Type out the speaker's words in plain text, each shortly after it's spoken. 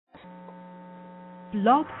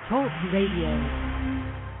Blog Talk Radio.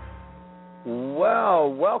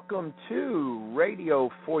 Well, welcome to Radio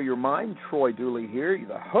for Your Mind. Troy Dooley here,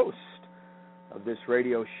 the host of this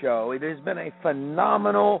radio show. It has been a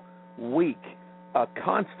phenomenal week, a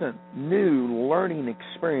constant new learning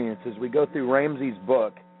experience as we go through Ramsey's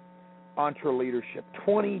book, EntreLeadership,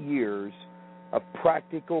 20 years of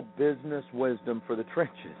practical business wisdom for the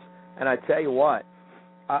trenches. And I tell you what,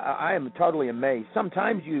 I am totally amazed.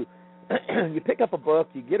 Sometimes you pick up a book,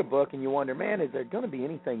 you get a book, and you wonder, man, is there going to be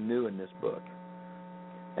anything new in this book?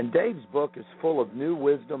 And Dave's book is full of new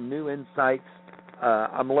wisdom, new insights.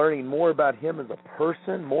 I'm learning more about him as a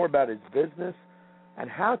person, more about his business, and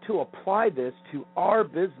how to apply this to our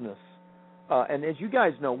business. And as you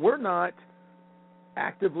guys know, we're not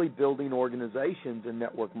actively building organizations in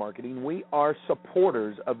network marketing. We are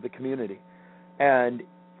supporters of the community. And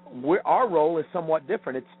our role is somewhat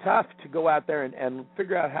different. It's tough to go out there and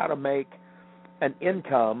figure out how to make an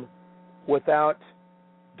income without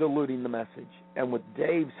diluting the message. And with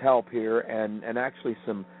Dave's help here and actually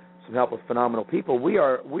some help with phenomenal people, we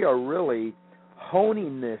are really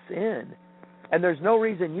honing this in. And there's no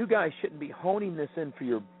reason you guys shouldn't be honing this in for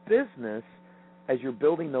your business as you're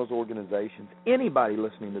building those organizations. Anybody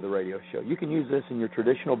listening to the radio show, you can use this in your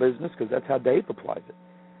traditional business because that's how Dave applies it.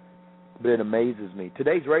 But it amazes me.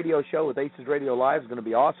 Today's radio show with Aces Radio Live is going to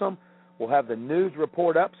be awesome. We'll have the news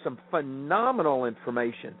report up, some phenomenal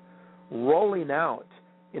information rolling out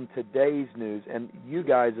in today's news. And you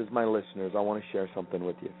guys, as my listeners, I want to share something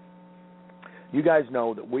with you. You guys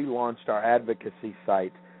know that we launched our advocacy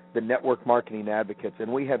site, the Network Marketing Advocates,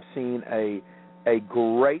 and we have seen a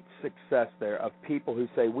great success there of people who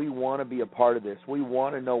say, we want to be a part of this. We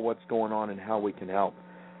want to know what's going on and how we can help.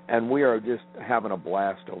 And we are just having a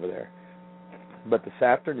blast over there. But this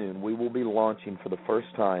afternoon, we will be launching for the first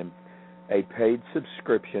time a paid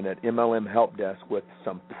subscription at MLM Help Desk with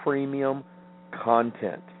some premium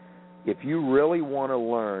content. If you really want to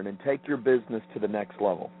learn and take your business to the next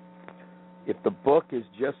level, if the book is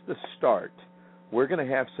just the start, we're going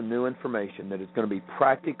to have some new information that is going to be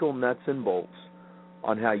practical nuts and bolts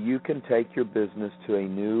on how you can take your business to a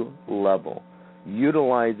new level,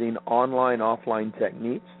 utilizing online, offline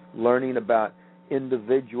techniques, learning about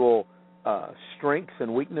individual strengths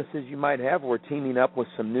and weaknesses you might have. We're teaming up with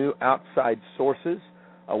some new outside sources.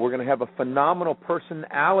 We're going to have a phenomenal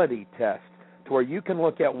personality test to where you can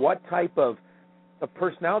look at what type of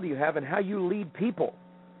personality you have and how you lead people.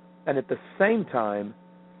 And at the same time,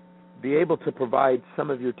 be able to provide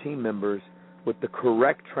some of your team members with the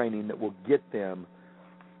correct training that will get them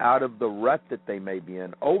out of the rut that they may be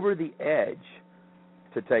in, over the edge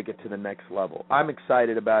to take it to the next level. I'm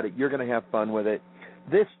excited about it. You're going to have fun with it.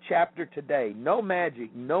 This chapter today, no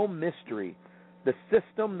magic, no mystery, the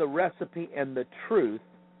system, the recipe, and the truth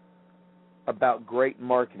about great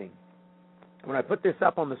marketing. When I put this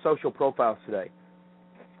up on the social profiles today,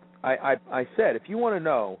 I said, if you want to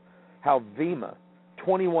know how Vima,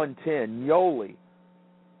 2110, Yoli,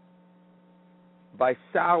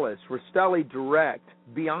 Visalis, Rastelli Direct,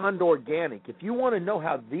 Beyond Organic, if you want to know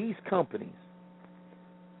how these companies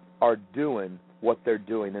are doing what they're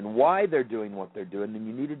doing and why they're doing what they're doing, then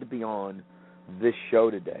you needed to be on this show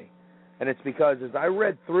today. And it's because as I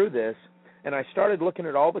read through this and I started looking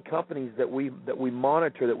at all the companies that we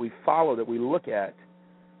monitor, that we follow, that we look at,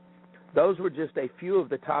 those were just a few of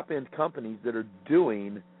the top-end companies that are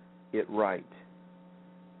doing it right.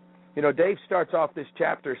 You know, Dave starts off this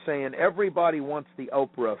chapter saying everybody wants the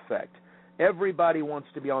Oprah effect. Everybody wants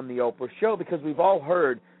to be on the Oprah show because we've all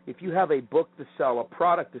heard if you have a book to sell, a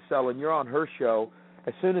product to sell, and you're on her show,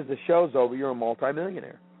 as soon as the show's over, you're a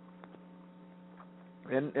multimillionaire.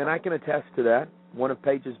 And I can attest to that. One of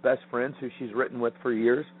Paige's best friends, who she's written with for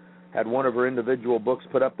years, had one of her individual books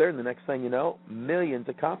put up there, and the next thing you know, millions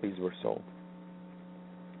of copies were sold.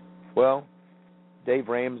 Well, Dave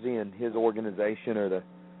Ramsey and his organization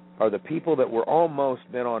are the people that were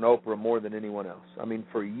almost been on Oprah more than anyone else. I mean,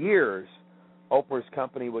 for years, Oprah's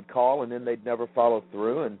company would call, and then they'd never follow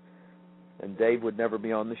through, and Dave would never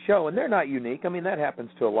be on the show. And they're not unique. I mean, that happens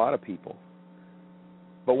to a lot of people.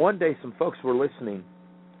 But one day some folks were listening,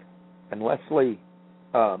 and Leslie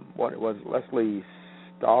Stahlos,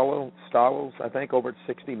 I think, over at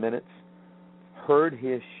 60 Minutes, heard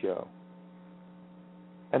his show.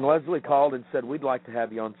 And Leslie called and said, we'd like to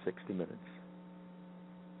have you on 60 Minutes.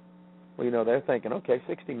 Well, you know, they're thinking, okay,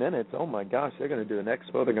 60 Minutes, oh my gosh, they're going to do an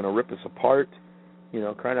expo, they're going to rip us apart. You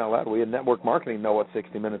know, crying out loud, we in network marketing know what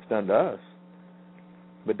 60 Minutes done to us.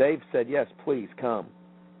 But Dave said, yes, please come.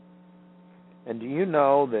 And do you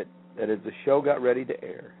know that as the show got ready to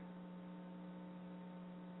air,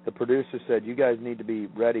 the producer said, you guys need to be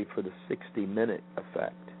ready for the 60-minute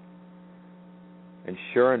effect. And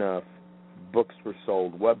sure enough, books were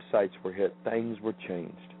sold, websites were hit, things were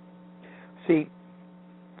changed. See,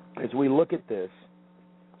 as we look at this,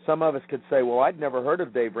 some of us could say, well, I'd never heard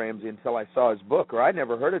of Dave Ramsey until I saw his book, or I'd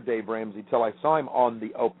never heard of Dave Ramsey until I saw him on the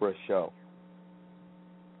Oprah show.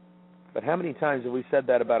 But how many times have we said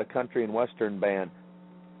that about a country and western band,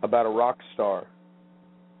 about a rock star?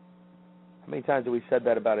 How many times have we said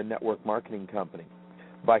that about a network marketing company?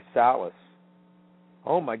 Visalis.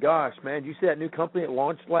 Oh, my gosh, man, did you see that new company that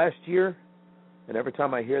launched last year? And every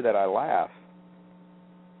time I hear that, I laugh.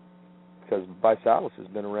 Because Visalis has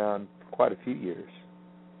been around for quite a few years.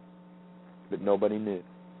 But nobody knew.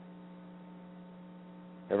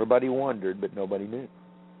 Everybody wondered, but nobody knew.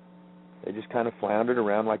 They just kind of floundered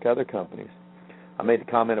around like other companies. I made a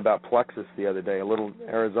comment about Plexus the other day, a little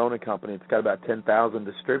Arizona company that's got about 10,000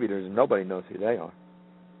 distributors, and nobody knows who they are.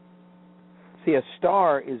 See, a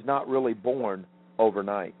star is not really born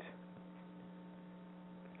overnight.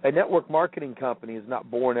 A network marketing company is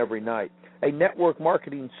not born every night. A network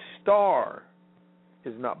marketing star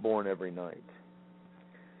is not born every night.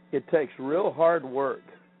 It takes real hard work.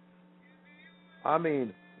 I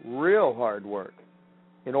mean, real hard work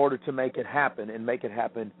in order to make it happen and make it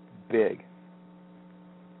happen big.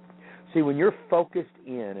 See, when you're focused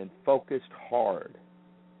in and focused hard,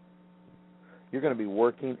 you're going to be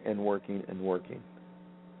working and working and working.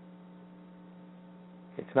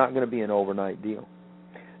 It's not going to be an overnight deal.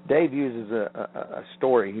 Dave uses a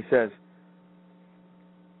story. He says,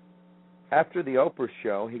 after the Oprah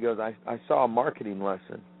show, he goes, I saw a marketing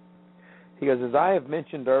lesson. He goes, as I have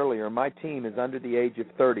mentioned earlier, my team is under the age of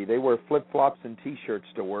 30. They wear flip-flops and T-shirts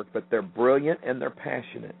to work, but they're brilliant and they're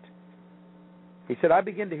passionate. He said, I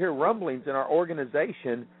began to hear rumblings in our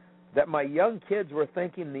organization that my young kids were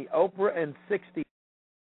thinking the Oprah and 60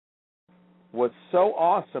 was so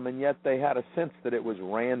awesome, and yet they had a sense that it was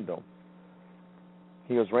random.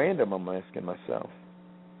 He goes, random, I'm asking myself.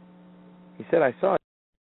 He said, I saw it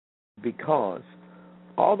because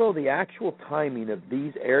although the actual timing of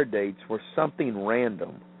these air dates were something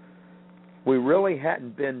random, we really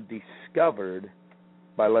hadn't been discovered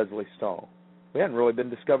by Leslie Stahl. We hadn't really been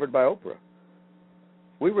discovered by Oprah.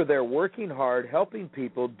 We were there working hard, helping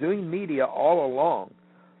people, doing media all along.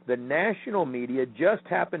 The national media just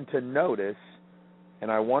happened to notice,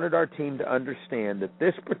 and I wanted our team to understand that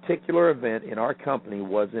this particular event in our company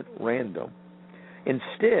wasn't random.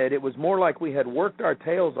 Instead, it was more like we had worked our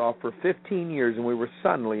tails off for 15 years and we were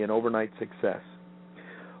suddenly an overnight success.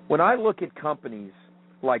 When I look at companies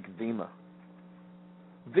like Vima,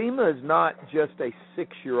 Vima is not just a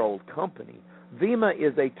 6-year-old company. Vima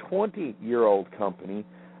is a 20-year-old company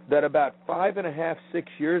that about 5.5, 6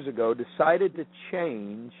 years ago decided to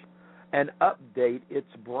change and update its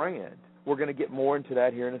brand. We're going to get more into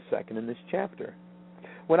that here in a second in this chapter.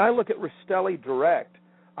 When I look at Rastelli Direct,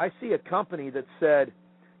 I see a company that said,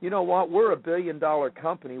 you know what, we're a billion-dollar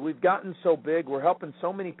company. We've gotten so big. We're helping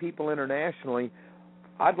so many people internationally.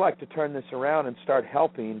 I'd like to turn this around and start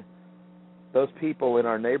helping those people in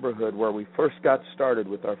our neighborhood where we first got started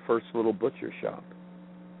with our first little butcher shop.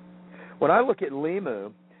 When I look at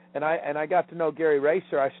Limu, and I got to know Gary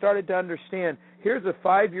Racer, I started to understand here's a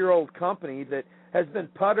 5-year-old company that has been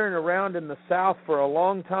puttering around in the South for a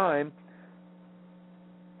long time,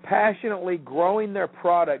 passionately growing their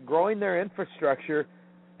product, growing their infrastructure,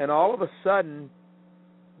 and all of a sudden,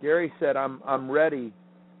 Gary said, I'm ready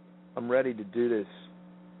to do this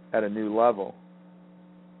at a new level.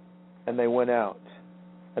 And they went out,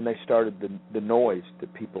 and they started the noise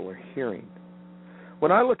that people are hearing.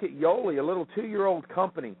 When I look at Yoli, a little 2-year-old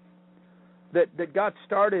company that got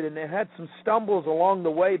started, and they had some stumbles along the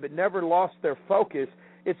way but never lost their focus,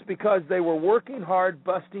 it's because they were working hard,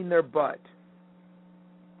 busting their butt.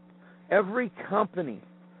 Every company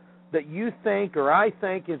that you think or I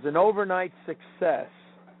think is an overnight success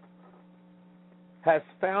has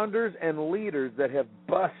founders and leaders that have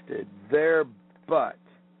busted their butt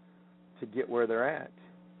to get where they're at.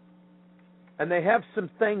 And they have some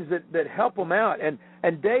things that help them out.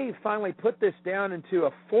 And Dave finally put this down into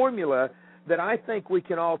a formula that I think we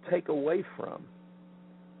can all take away from.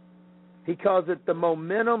 He calls it the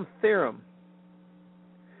momentum theorem.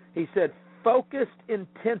 He said, focused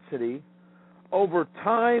intensity over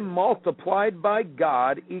time multiplied by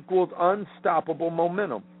God equals unstoppable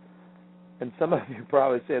momentum. And some of you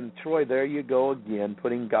probably saying, Troy, there you go again,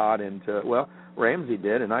 putting God into it. Well, Ramsey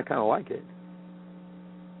did, and I kind of like it.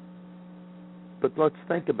 But let's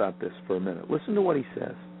think about this for a minute. Listen to what he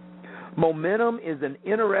says. Momentum is an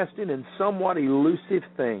interesting and somewhat elusive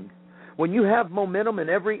thing. When you have momentum in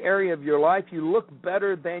every area of your life, you look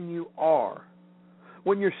better than you are.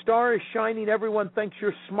 When your star is shining, everyone thinks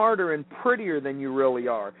you're smarter and prettier than you really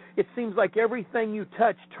are. It seems like everything you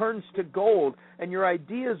touch turns to gold, and your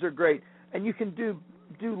ideas are great, and you can do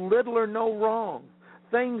little or no wrong.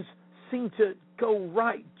 Things seem to go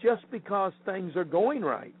right just because things are going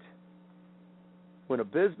right. When a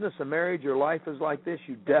business, a marriage, or life is like this,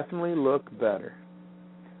 you definitely look better.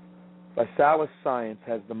 ViSalus Science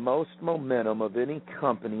has the most momentum of any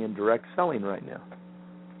company in direct selling right now.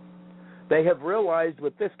 They have realized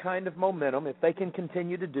with this kind of momentum, if they can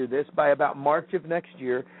continue to do this, by about March of next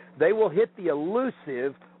year, they will hit the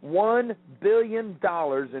elusive $1 billion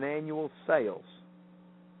in annual sales.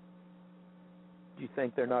 Do you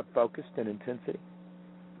think they're not focused in intensity?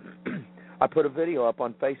 I put a video up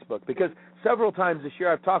on Facebook because several times this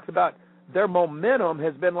year I've talked about their momentum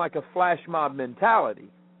has been like a flash mob mentality.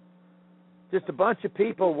 Just a bunch of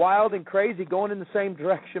people wild and crazy going in the same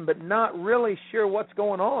direction but not really sure what's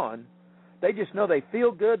going on. They just know they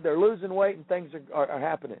feel good, they're losing weight, and things are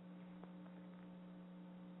happening.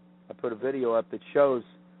 I put a video up that shows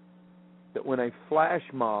that when a flash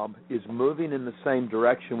mob is moving in the same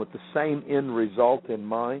direction with the same end result in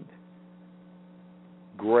mind,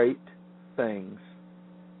 great things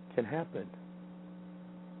can happen.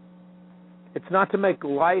 It's not to make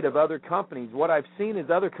light of other companies. What I've seen is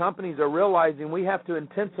other companies are realizing we have to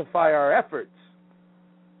intensify our efforts.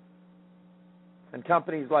 And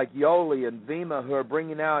companies like Yoli and Vima who are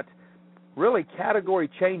bringing out really category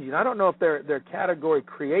changing. I don't know if they're category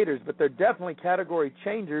creators, but they're definitely category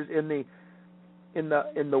changers in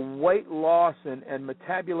the weight loss and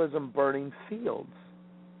metabolism burning fields.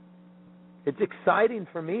 It's exciting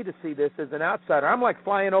for me to see this as an outsider. I'm like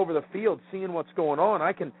flying over the field seeing what's going on.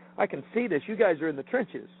 I can see this. You guys are in the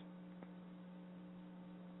trenches.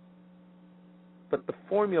 But the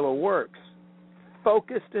formula works.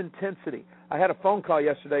 Focused intensity. I had a phone call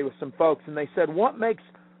yesterday with some folks, and they said, what makes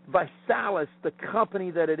ViSalus the company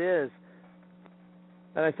that it is?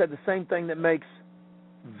 And I said, the same thing that makes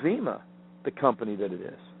Vima the company that it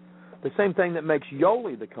is. The same thing that makes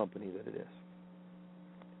Yoli the company that it is.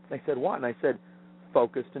 They said, what? And I said,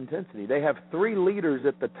 focused intensity. They have 3 leaders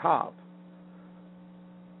at the top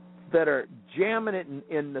that are jamming it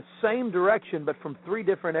in the same direction but from 3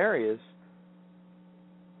 different areas.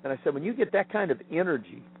 And I said, when you get that kind of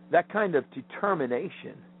energy, that kind of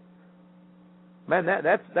determination, man,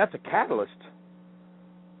 that's a catalyst.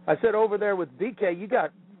 I said, over there with BK, you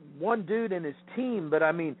got one dude in his team, but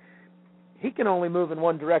I mean, he can only move in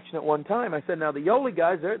one direction at one time. I said, now the Yoli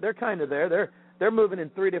guys, they're kind of there. They're moving in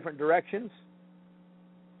 3 different directions,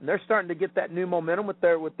 and they're starting to get that new momentum with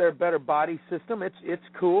their better body system. It's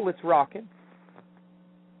cool. It's rocking.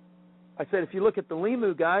 I said, if you look at the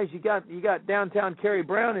Limu guys, you got downtown Kerry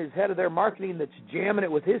Brown, who's head of their marketing, that's jamming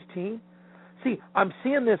it with his team. See, I'm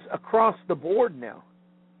seeing this across the board now.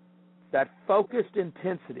 That focused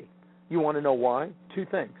intensity. You want to know why? 2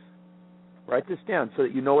 things. Write this down so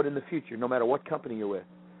that you know it in the future, no matter what company you're with.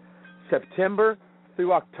 September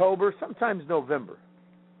through October, sometimes November,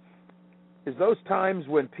 is those times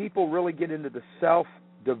when people really get into the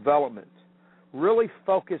self-development, really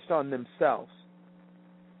focused on themselves.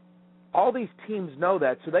 All these teams know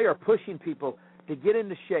that, so they are pushing people to get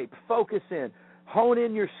into shape, focus in, hone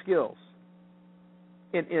in your skills.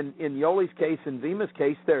 In Yoli's case, in Vima's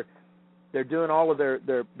case, they're doing all of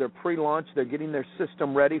their pre-launch. They're getting their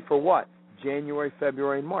system ready for what? January,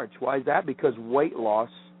 February, and March. Why is that? Because weight loss,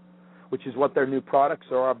 which is what their new products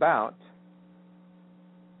are about,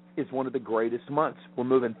 is one of the greatest months. We're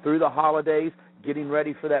moving through the holidays, getting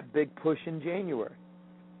ready for that big push in January.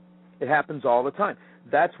 It happens all the time.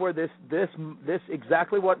 That's where this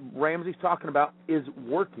exactly what Ramsey's talking about is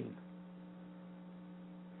working.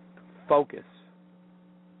 Focus.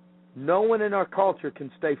 No one in our culture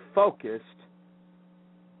can stay focused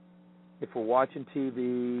if we're watching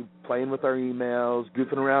TV, playing with our emails,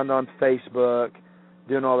 goofing around on Facebook,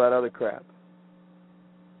 doing all that other crap.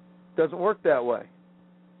 Doesn't work that way.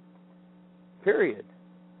 Period.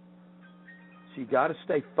 So you got to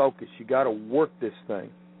stay focused. You got to work this thing.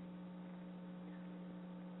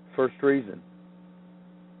 First reason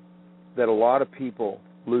that a lot of people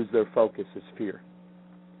lose their focus is fear.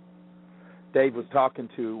 Dave was talking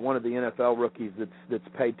to one of the NFL rookies that's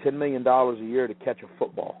paid $10 million a year to catch a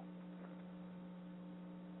football.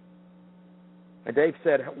 And Dave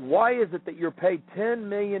said, why is it that you're paid $10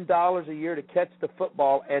 million a year to catch the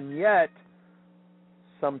football, and yet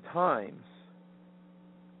sometimes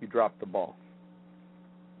you drop the ball?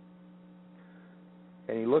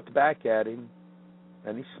 And he looked back at him,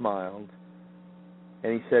 and he smiled,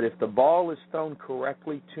 And he said, if the ball is thrown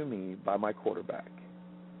correctly to me by my quarterback,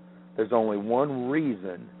 there's only one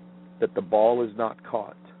reason that the ball is not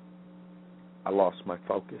caught. I lost my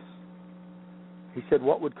focus. He said,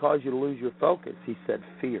 what would cause you to lose your focus? He said,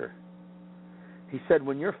 fear. He said,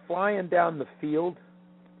 when you're flying down the field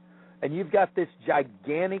and you've got this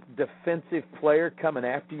gigantic defensive player coming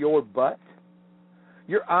after your butt,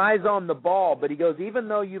 your eye's on the ball, but he goes, even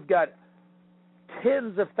though you've got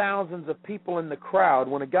tens of thousands of people in the crowd,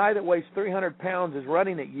 when a guy that weighs 300 pounds is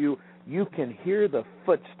running at you, you can hear the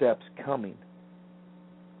footsteps coming.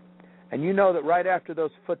 And you know that right after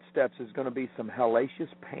those footsteps is going to be some hellacious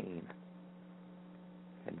pain.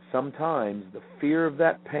 And sometimes the fear of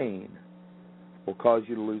that pain will cause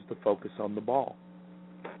you to lose the focus on the ball.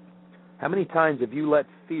 How many times have you let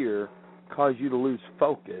fear cause you to lose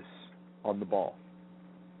focus on the ball?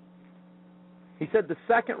 He said the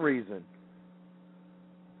second reason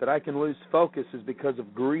that I can lose focus is because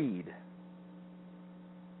of greed.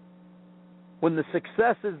 When the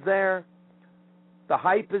success is there, the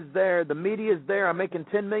hype is there, the media is there, I'm making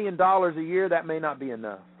 $10 million a year, that may not be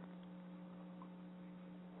enough.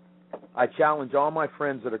 I challenge all my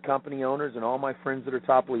friends that are company owners and all my friends that are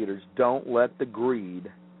top leaders, don't let the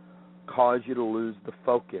greed cause you to lose the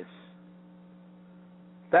focus.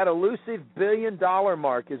 That elusive $1 billion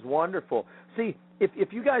mark is wonderful. See,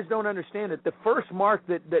 if you guys don't understand it, the first mark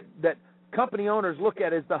that company owners look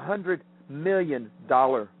at is the $100 million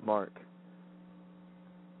mark.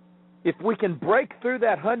 If we can break through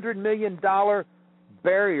that $100 million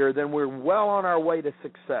barrier, then we're well on our way to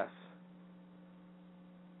success.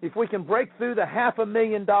 If we can break through the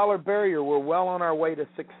 $500,000 barrier, we're well on our way to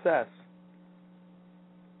success.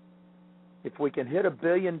 If we can hit $1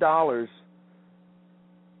 billion,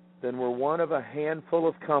 then we're one of a handful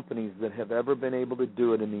of companies that have ever been able to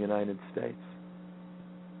do it in the United States.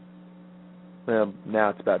 Well, now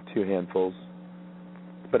it's about 2 handfuls,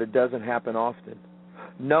 but it doesn't happen often.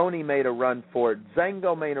 Noni made a run for it.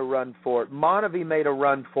 Zango made a run for it. Monavi made a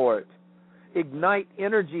run for it. Ignite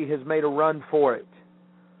Energy has made a run for it.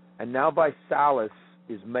 And now Visalis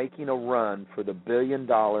is making a run for the $1 billion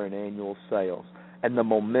in annual sales. And the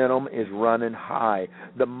momentum is running high.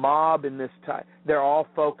 The mob in this time, they're all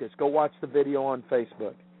focused. Go watch the video on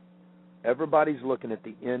Facebook. Everybody's looking at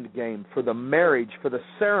the end game, for the marriage, for the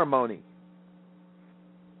ceremony.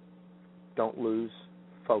 Don't lose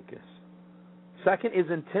focus. Second is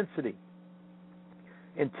intensity.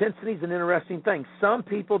 Intensity is an interesting thing. Some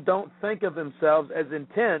people don't think of themselves as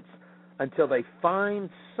intense until they find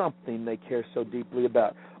something they care so deeply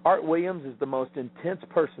about. Art Williams is the most intense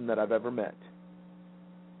person that I've ever met.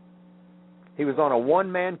 He was on a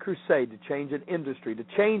one-man crusade to change an industry, to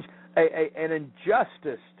change an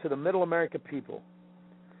injustice to the middle America people.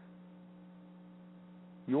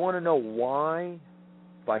 You want to know why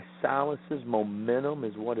Visalis' momentum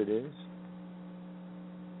is what it is?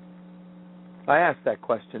 I asked that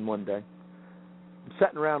question one day. I'm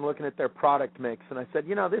sitting around looking at their product mix, and I said,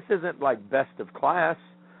 you know, this isn't like best of class.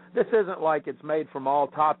 This isn't like it's made from all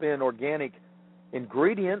top-end organic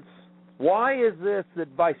ingredients. Why is this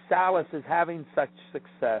that Visalis is having such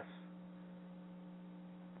success?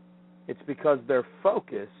 It's because their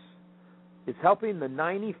focus is helping the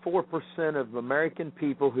 94% of American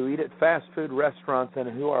people who eat at fast food restaurants and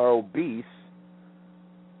who are obese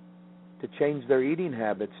to change their eating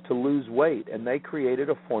habits, to lose weight. And they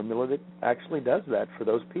created a formula that actually does that for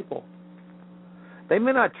those people. They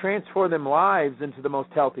may not transfer their lives into the most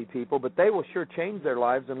healthy people, but they will sure change their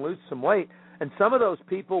lives and lose some weight. And some of those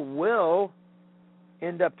people will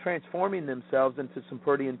end up transforming themselves into some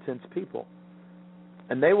pretty intense people.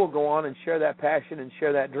 And they will go on and share that passion and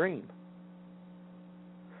share that dream.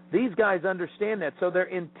 These guys understand that, so their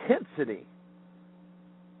intensity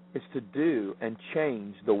is to do and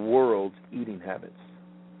change the world's eating habits.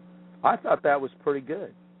 I thought that was pretty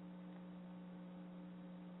good.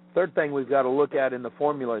 Third thing we've got to look at in the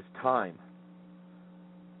formula is time.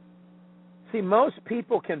 See, most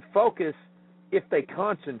people can focus if they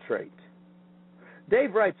concentrate.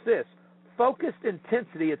 Dave writes this: focused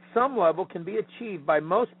intensity at some level can be achieved by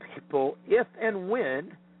most people if and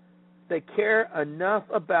when they care enough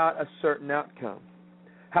about a certain outcome.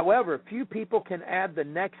 However, few people can add the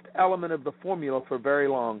next element of the formula for a very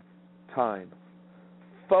long time.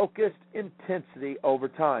 Focused intensity over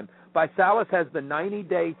time. Visalis has the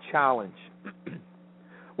 90-day challenge.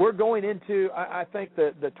 We're going into, I think,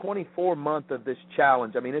 the 24-month of this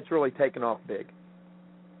challenge. I mean, it's really taken off big.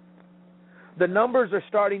 The numbers are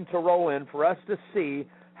starting to roll in for us to see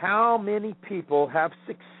how many people have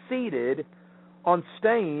succeeded on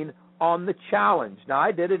staying on the challenge. Now,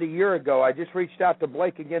 I did it a year ago. I just reached out to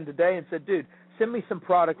Blake again today and said, dude, send me some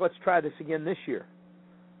product. Let's try this again this year.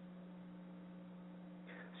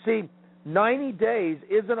 See, 90 days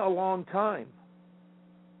isn't a long time.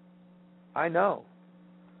 I know.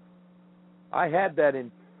 I had that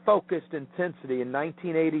in focused intensity in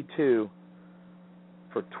 1982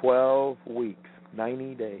 for 12 weeks,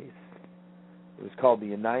 90 days. It was called the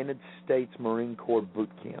United States Marine Corps Boot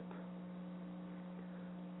Camp.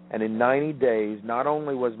 And in 90 days, not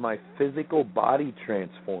only was my physical body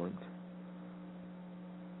transformed,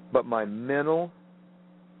 but my mental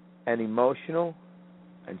and emotional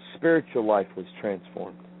and spiritual life was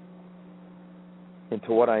transformed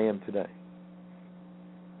into what I am today.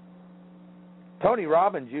 Tony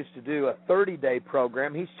Robbins used to do a 30-day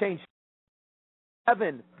program. He's changed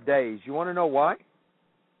 7 days. You want to know why?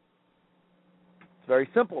 It's very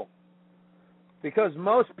simple. Because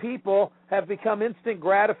most people have become instant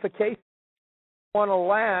gratification. They want to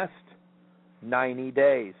last 90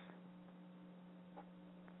 days.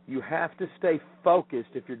 You have to stay focused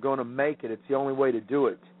if you're going to make it. It's the only way to do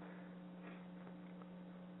it.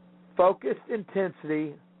 Focused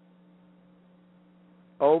intensity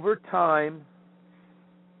over time.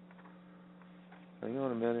 Hang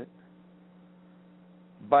on a minute.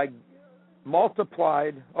 By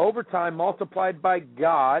multiplied over time, multiplied by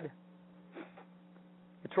God.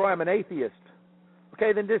 It's why I'm an atheist.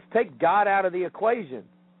 Okay, then just take God out of the equation.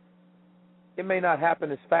 It may not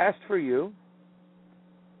happen as fast for you,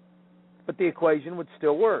 but the equation would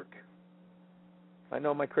still work. I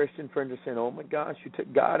know my Christian friends are saying, oh my gosh, you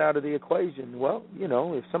took God out of the equation. Well, you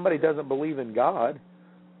know, if somebody doesn't believe in God,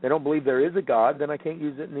 they don't believe there is a God, then I can't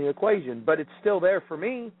use it in the equation. But it's still there for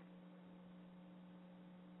me.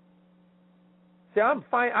 See, I'm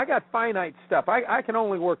fine. I got finite stuff. I can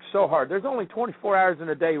only work so hard. There's only 24 hours in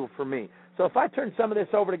a day for me. So if I turn some of this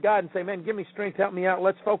over to God and say, man, give me strength, help me out,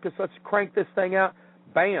 let's focus, let's crank this thing out,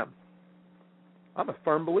 bam. I'm a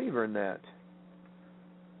firm believer in that.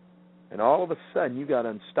 And all of a sudden, you got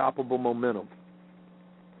unstoppable momentum.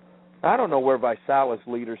 I don't know where Visalis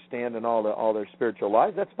leaders stand in all their spiritual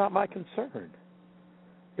lives. That's not my concern.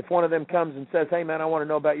 If one of them comes and says, hey, man, I want to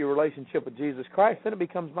know about your relationship with Jesus Christ, then it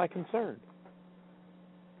becomes my concern.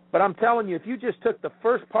 But I'm telling you, if you just took the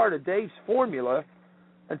first part of Dave's formula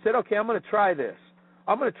and said, okay, I'm going to try this.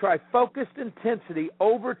 I'm going to try focused intensity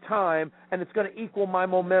over time, and it's going to equal my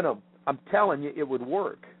momentum. I'm telling you, it would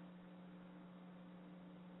work.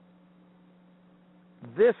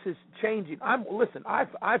 This is changing. Listen,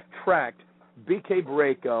 I've tracked BK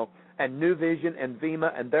Barreco and New Vision and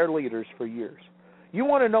Vima and their leaders for years. You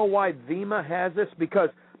want to know why Vima has this? Because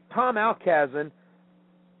Tom Alkazan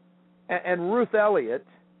and Ruth Elliott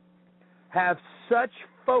have such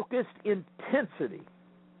focused intensity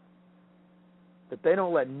that they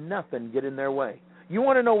don't let nothing get in their way. You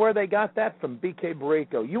want to know where they got that? From BK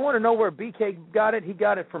Barreco. You want to know where BK got it? He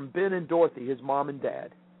got it from Ben and Dorothy, his mom and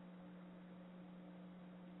dad.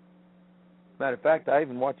 Matter of fact, I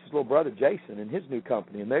even watched his little brother Jason and his new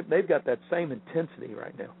company, and they've got that same intensity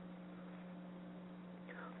right now.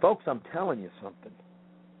 Folks, I'm telling you something.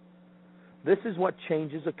 This is what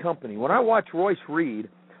changes a company. When I watch Royce Reed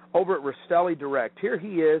over at Rastelli Direct, here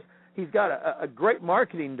he is. He's got a great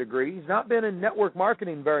marketing degree. He's not been in network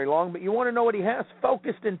marketing very long, but you want to know what he has?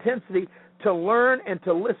 Focused intensity to learn and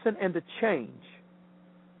to listen and to change.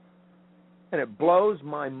 And it blows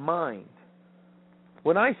my mind.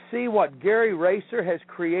 When I see what Gary Racer has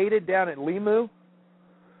created down at Limu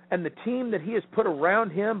and the team that he has put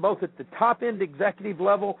around him, both at the top-end executive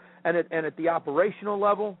level and at the operational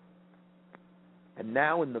level, and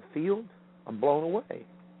now in the field, I'm blown away.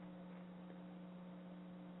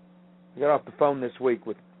 I got off the phone this week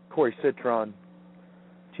with Corey Citron,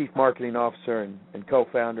 Chief Marketing Officer and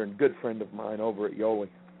co-founder and good friend of mine over at Yoli.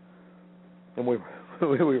 And we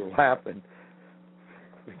were laughing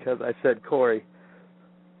because I said, Corey,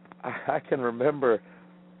 I can remember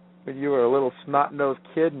when you were a little snot-nosed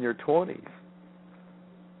kid in your 20s.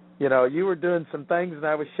 You know, you were doing some things and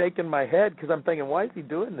I was shaking my head because I'm thinking, why is he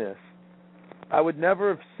doing this? I would never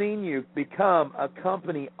have seen you become a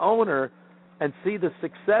company owner and see the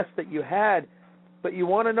success that you had. But you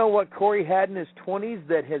want to know what Corey had in his 20s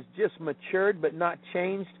that has just matured but not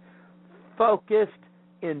changed? Focused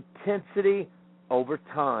intensity over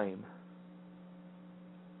time.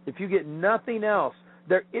 If you get nothing else,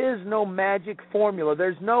 there is no magic formula.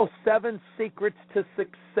 There's no 7 secrets to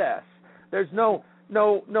success. There's no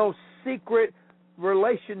secret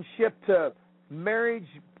relationship to marriage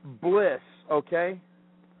bliss, okay?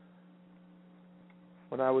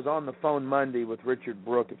 When I was on the phone Monday with Richard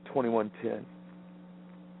Brook of 2110,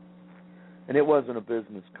 and it wasn't a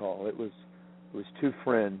business call. It was 2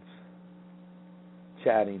 friends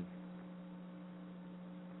chatting.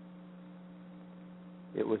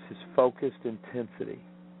 It was his focused intensity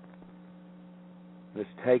that's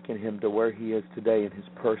taken him to where he is today in his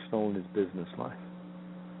personal and his business life.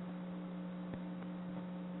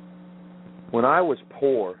 When I was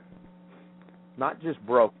poor, not just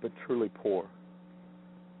broke, but truly poor,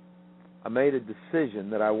 I made a decision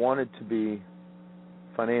that I wanted to be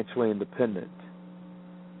financially independent.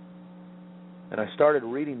 And I started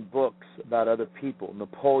reading books about other people,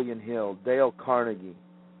 Napoleon Hill, Dale Carnegie.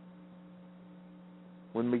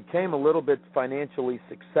 When we became a little bit financially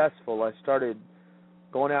successful, I started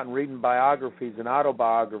going out and reading biographies and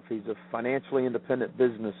autobiographies of financially independent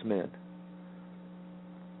businessmen.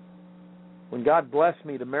 When God blessed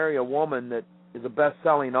me to marry a woman that is a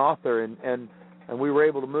best-selling author and we were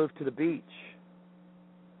able to move to the beach,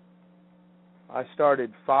 I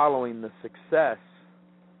started following the success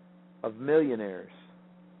of millionaires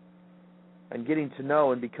and getting to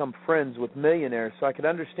know and become friends with millionaires so I could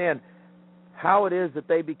understand how it is that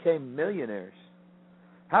they became millionaires.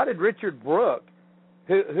 How did Richard Brooke,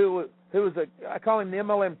 who was I call him the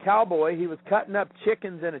MLM cowboy, he was cutting up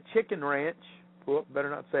chickens in a chicken ranch, well, better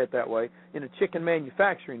not say it that way, in a chicken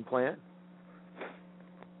manufacturing plant,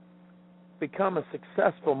 become a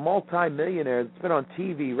successful multi-millionaire that's been on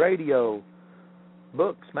TV, radio,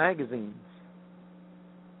 books, magazines?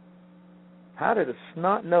 How did a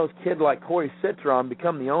snot-nosed kid like Corey Citron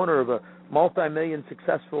become the owner of a multi-million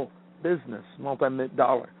successful business,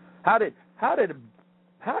 multi-dollar? How did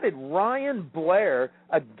Ryan Blair,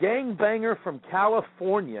 a gangbanger from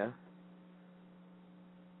California,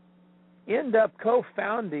 end up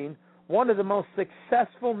co-founding one of the most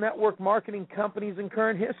successful network marketing companies in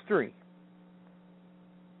current history?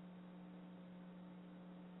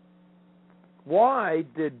 Why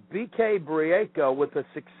did B.K. Brieko, with the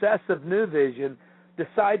success of New Vision,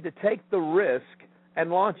 decide to take the risk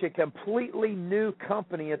and launch a completely new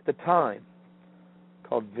company at the time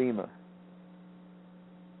called Vima?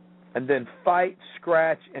 And then fight,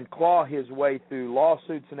 scratch, and claw his way through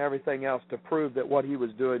lawsuits and everything else to prove that what he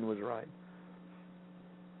was doing was right.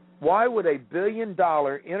 Why would a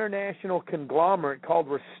billion-dollar international conglomerate called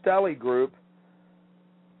Rastelli Group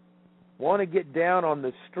want to get down on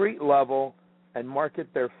the street level and market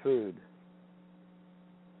their food?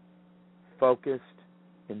 Focused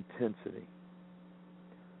intensity.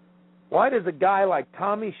 Why does a guy like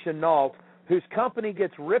Tommy Chenault, whose company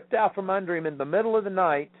gets ripped out from under him in the middle of the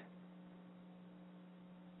night,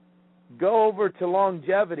 go over to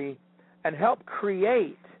Longevity and help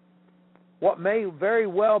create what may very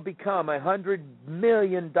well become a $100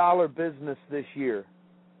 million business this year?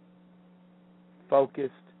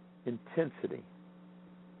 Focused intensity.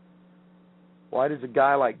 Why does a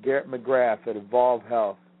guy like Garrett McGrath at Evolve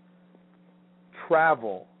Health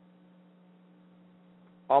travel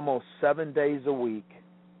almost 7 days a week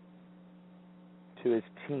to his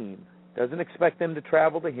team? Doesn't expect them to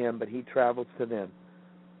travel to him, but he travels to them.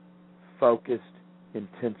 Focused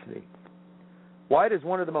intensity. Why does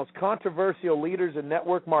one of the most controversial leaders in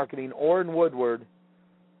network marketing, Orrin Woodward,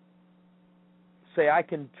 say, I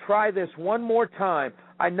can try this one more time.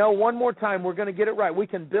 I know one more time we're going to get it right. We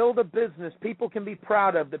can build a business people can be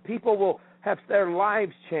proud of, that people will have their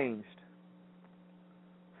lives changed.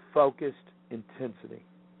 Focused intensity.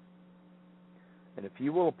 And if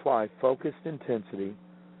you will apply focused intensity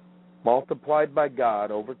multiplied by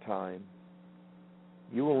God over time,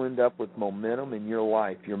 you will end up with momentum in your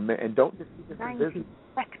life. And don't just do this in business.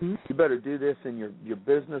 You better do this in your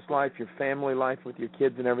business life, your family life, with your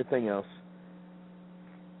kids and everything else.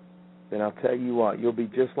 Then I'll tell you what, you'll be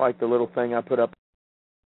just like the little thing I put up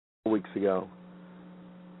weeks ago,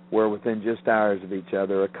 where within just hours of each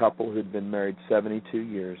other, a couple who'd been married 72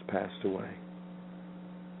 years passed away.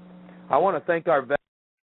 I want to thank our veterans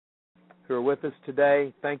who are with us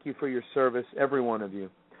today. Thank you for your service, every one of you.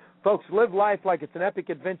 Folks, live life like it's an epic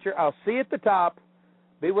adventure. I'll see you at the top.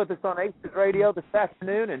 Be with us on Aces Radio this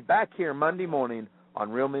afternoon and back here Monday morning on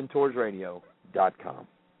RealMentorsRadio.com.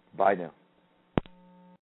 Bye now.